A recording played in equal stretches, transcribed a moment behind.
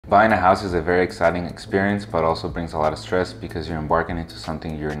Buying a house is a very exciting experience, but also brings a lot of stress because you're embarking into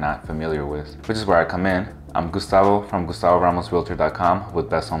something you're not familiar with, which is where I come in. I'm Gustavo from GustavoRamosRealtor.com with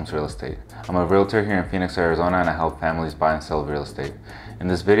Best Homes Real Estate. I'm a realtor here in Phoenix, Arizona, and I help families buy and sell real estate. In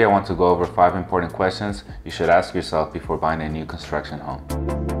this video, I want to go over 5 important questions you should ask yourself before buying a new construction home.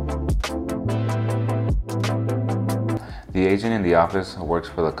 The agent in the office works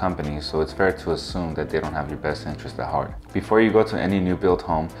for the company, so it's fair to assume that they don't have your best interest at heart. Before you go to any new built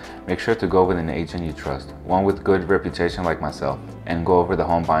home, make sure to go with an agent you trust, one with good reputation like myself, and go over the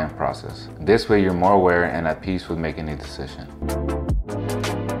home buying process. This way you're more aware and at peace with making a decision.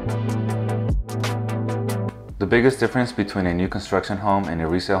 The biggest difference between a new construction home and a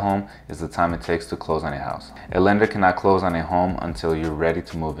resale home is the time it takes to close on a house. A lender cannot close on a home until you're ready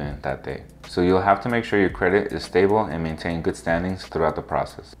to move in that day. So you'll have to make sure your credit is stable and maintain good standings throughout the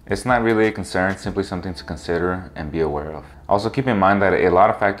process. It's not really a concern, simply something to consider and be aware of. Also keep in mind that a lot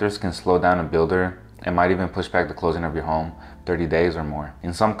of factors can slow down a builder and might even push back the closing of your home 30 days or more.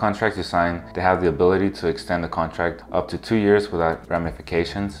 In some contracts you sign, they have the ability to extend the contract up to 2 years without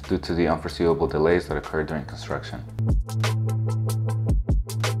ramifications due to the unforeseeable delays that occur during construction.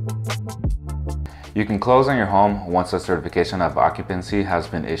 You can close on your home once a certification of occupancy has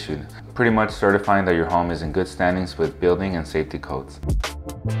been issued, pretty much certifying that your home is in good standings with building and safety codes.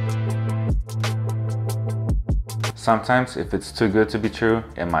 Sometimes, if it's too good to be true,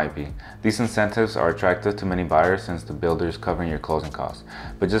 it might be. These incentives are attractive to many buyers since the builder is covering your closing costs.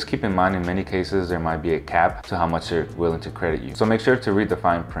 But just keep in mind, in many cases, there might be a cap to how much they're willing to credit you. So make sure to read the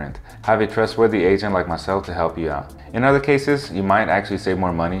fine print. Have a trustworthy agent like myself to help you out. In other cases, you might actually save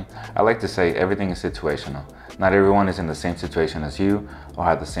more money. I like to say everything is situational. Not everyone is in the same situation as you or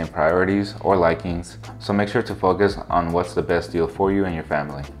have the same priorities or likings. So make sure to focus on what's the best deal for you and your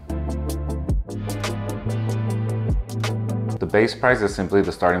family. The base price is simply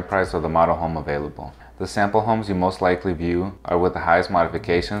the starting price of the model home available. The sample homes you most likely view are with the highest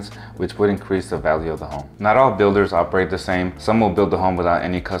modifications, which would increase the value of the home. Not all builders operate the same. Some will build the home without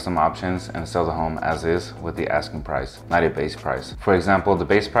any custom options and sell the home as is with the asking price, not a base price. For example, the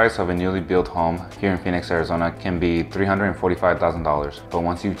base price of a newly built home here in Phoenix, Arizona can be $345,000, but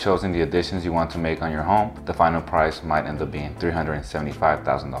once you've chosen the additions you want to make on your home, the final price might end up being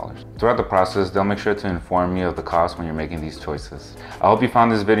 $375,000. Throughout the process, they'll make sure to inform you of the cost when you're making these choices. I hope you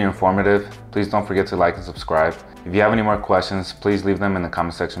found this video informative. Please don't forget to like and subscribe. If you have any more questions, please leave them in the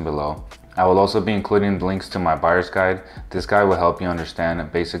comment section below. I will also be including links to my buyer's guide. This guide will help you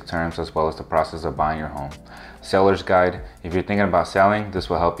understand basic terms as well as the process of buying your home. Seller's guide, if you're thinking about selling, this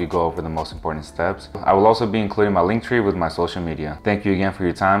will help you go over the most important steps. I will also be including my link tree with my social media. Thank you again for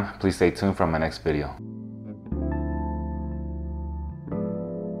your time. Please stay tuned for my next video.